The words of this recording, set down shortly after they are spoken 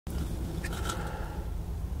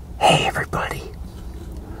Hey everybody,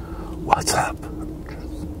 what's up?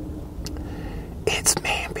 It's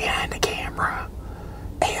man behind the camera,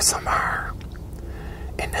 ASMR.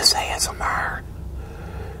 In this ASMR,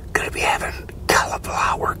 gonna be having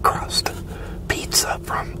cauliflower crust pizza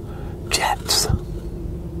from Jets.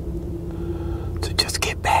 So just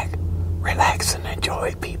get back, relax and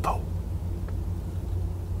enjoy, people.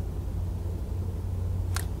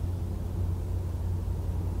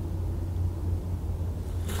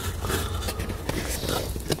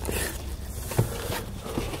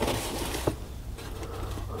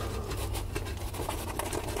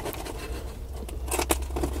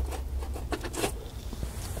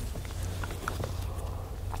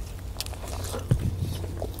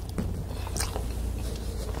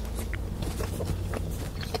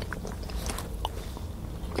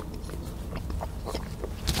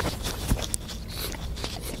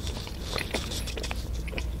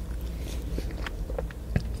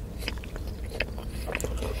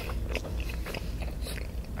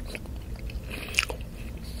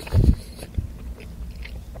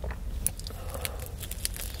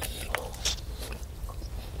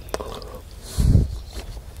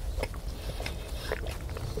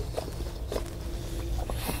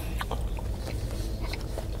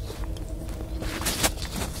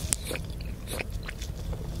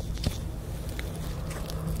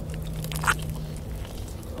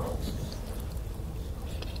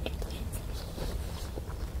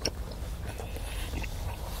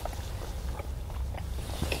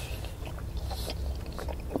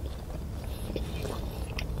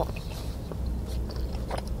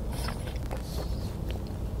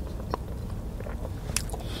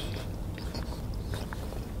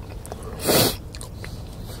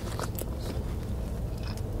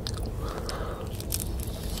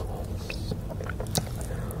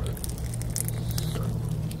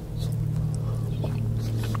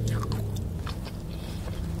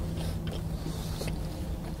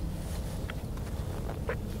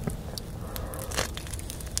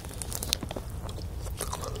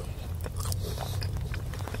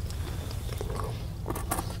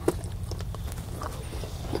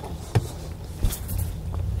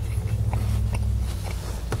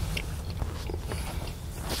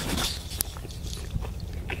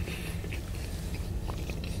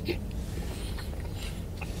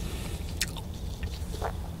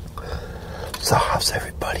 So how's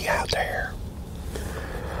everybody out there?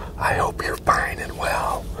 I hope you're fine and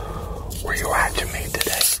well. Where you watching me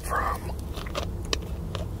today from?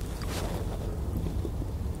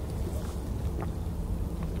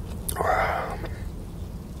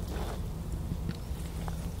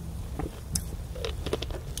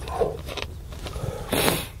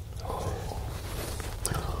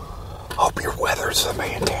 Hope your weather's a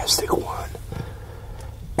fantastic one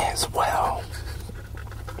as well.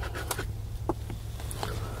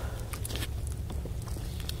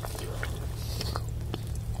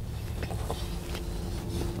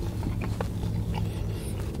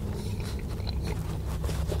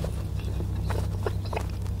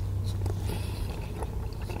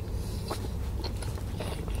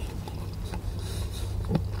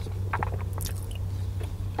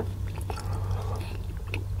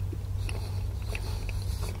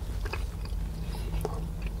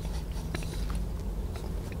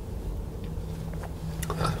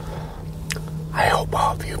 I hope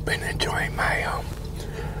all of you have been enjoying my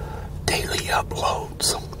daily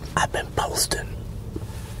uploads I've been posting.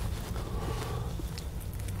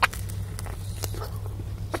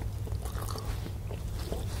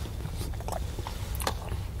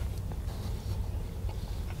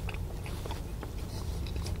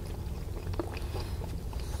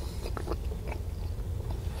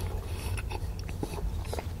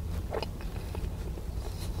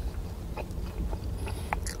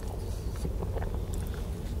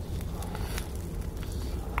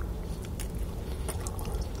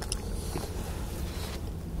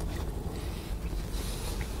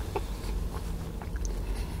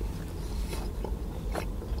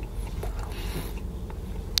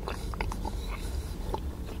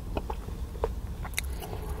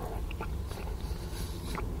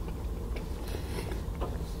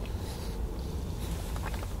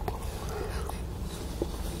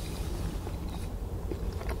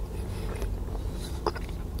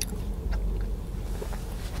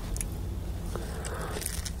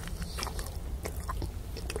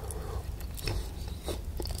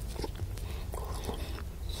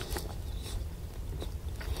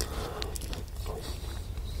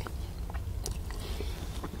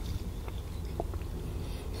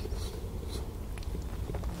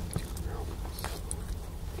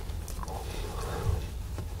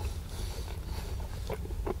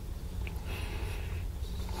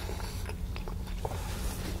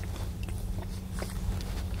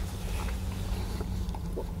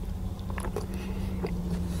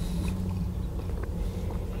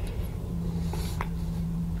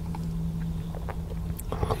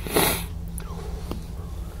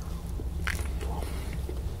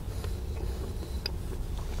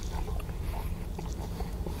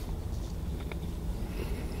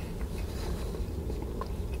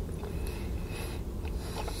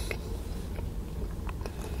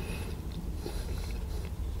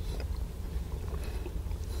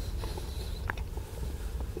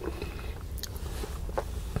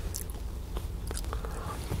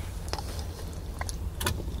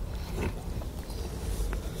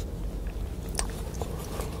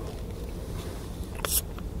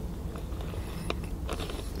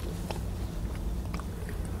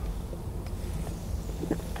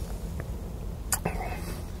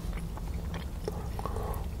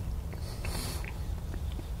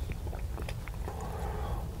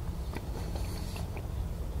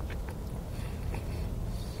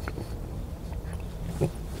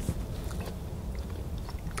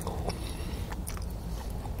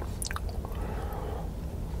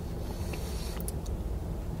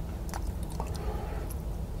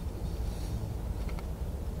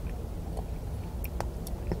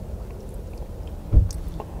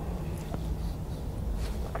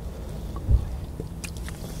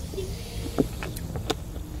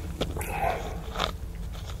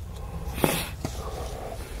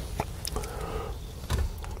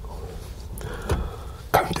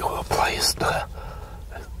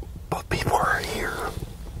 most people are here.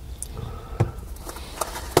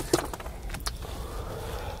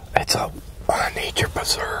 It's a nature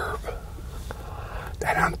preserve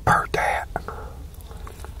that I'm part at.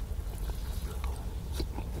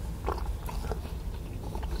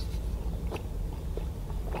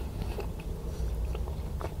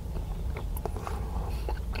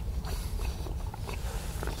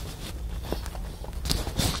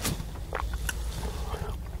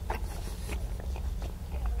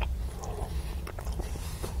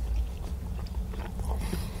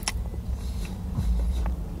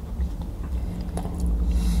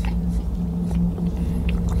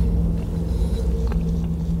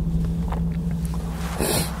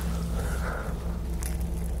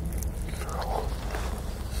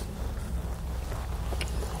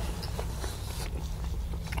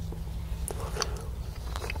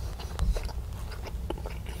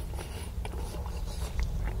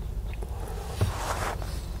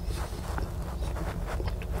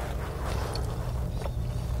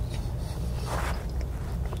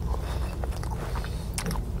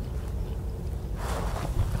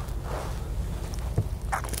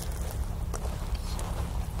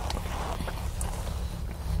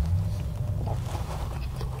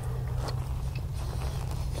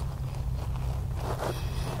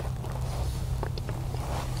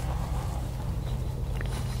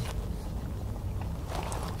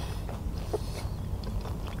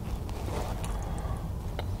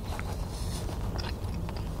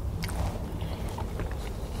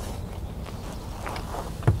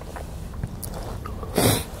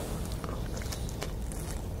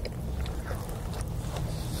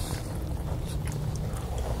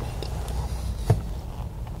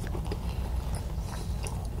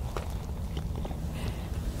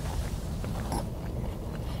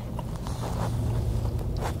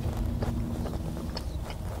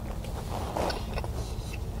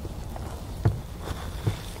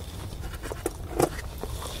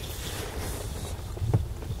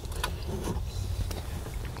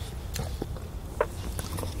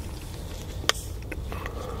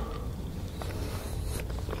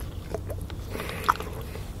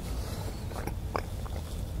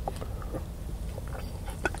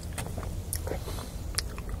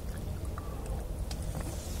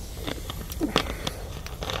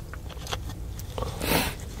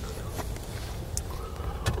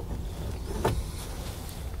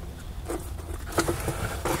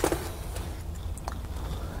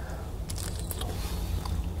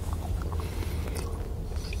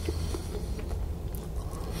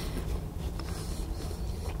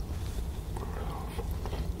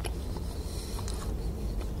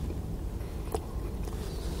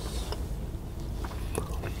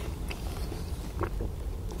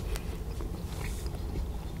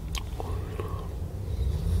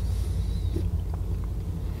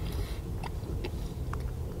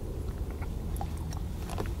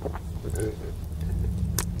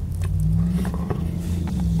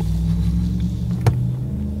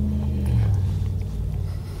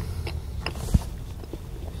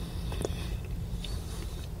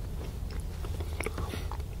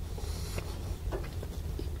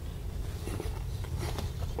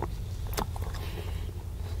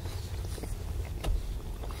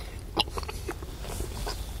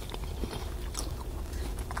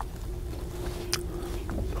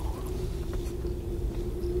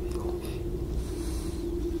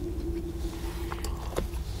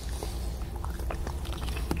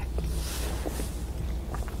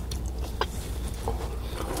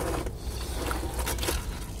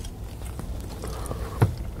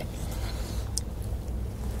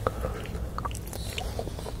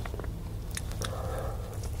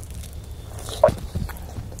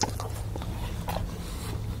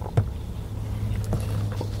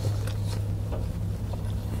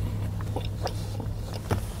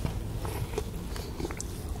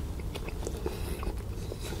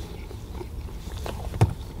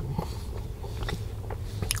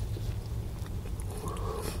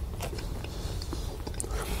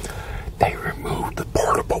 They removed the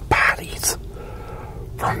portable potties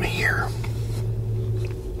from here.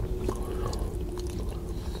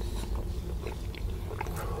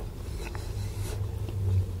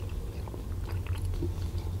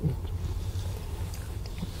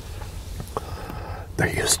 There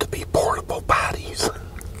used to be portable potties.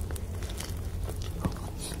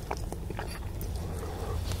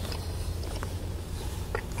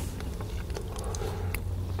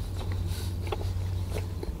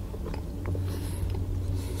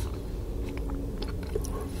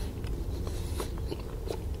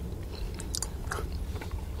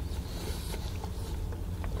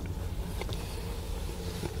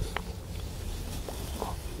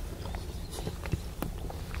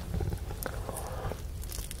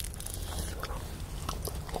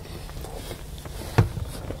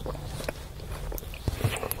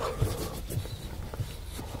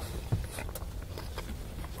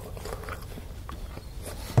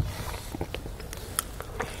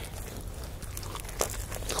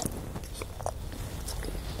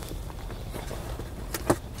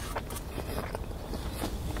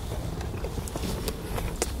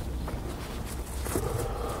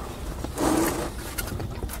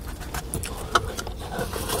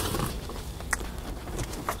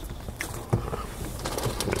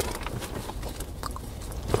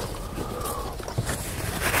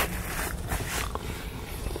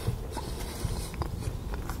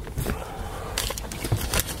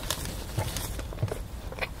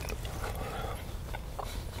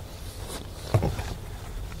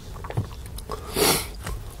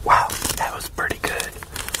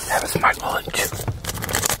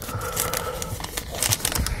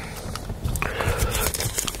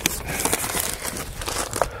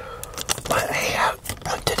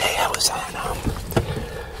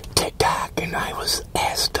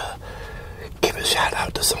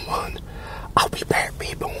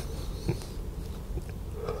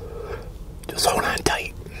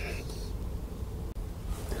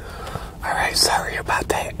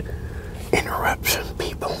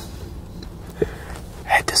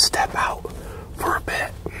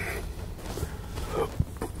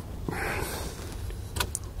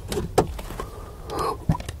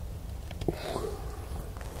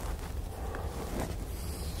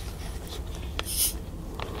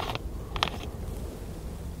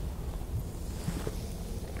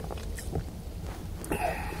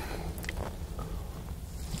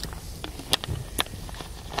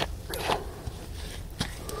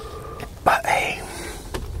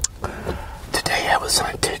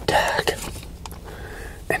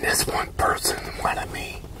 person wanted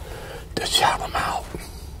me to shout them out.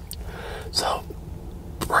 So,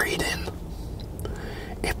 Braden,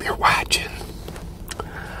 if you're watching,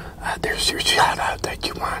 there's your shout out that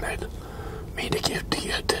you wanted me to give to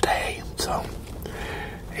you today. So,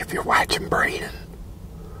 if you're watching, Braden,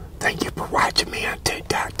 thank you for watching me on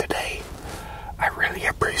TikTok today. I really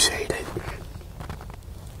appreciate it.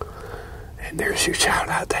 And there's your shout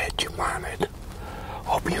out that you wanted.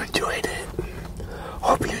 Hope you enjoyed it.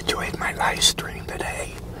 Hope you enjoyed my live stream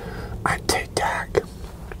today on TikTok.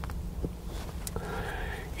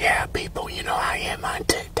 Yeah, people, I am on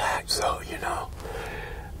TikTok, so,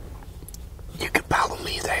 you can follow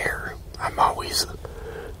me there. I'm always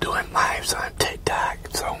doing lives on TikTok,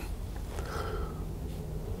 so,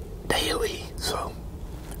 daily, so,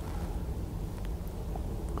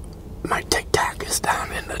 my TikTok is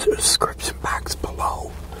down in the description box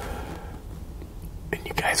below, and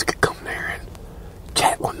you guys can come there and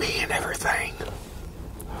chat with me and everything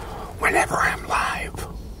whenever I'm live.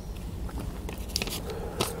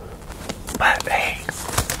 But hey,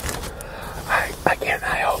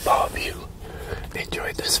 I hope all of you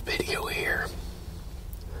enjoyed this video here.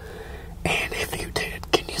 And if you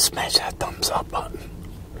did, can you smash that thumbs up button?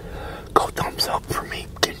 Go thumbs up for me.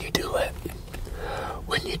 Can you do it?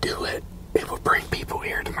 When you do it, it will bring people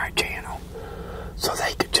here to my channel so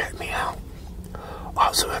they can check me out.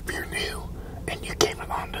 Also, if you're new and you came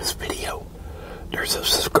along this video, there's a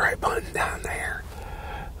subscribe button down there.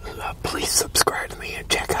 Please subscribe to me and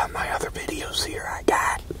check out my other videos here. I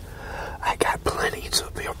got plenty, so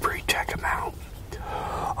feel free to check them out.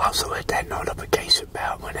 Also, hit that notification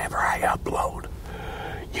bell whenever I upload.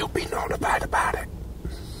 You'll be notified about it.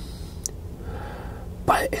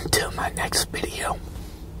 But until my next video,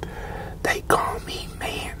 they call me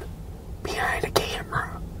Man Behind the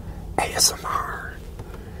Camera, ASMR.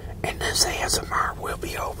 And this ASMR will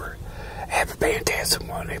be over. Have a fantastic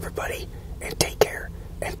one, everybody, and take care.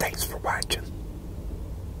 And thanks for watching.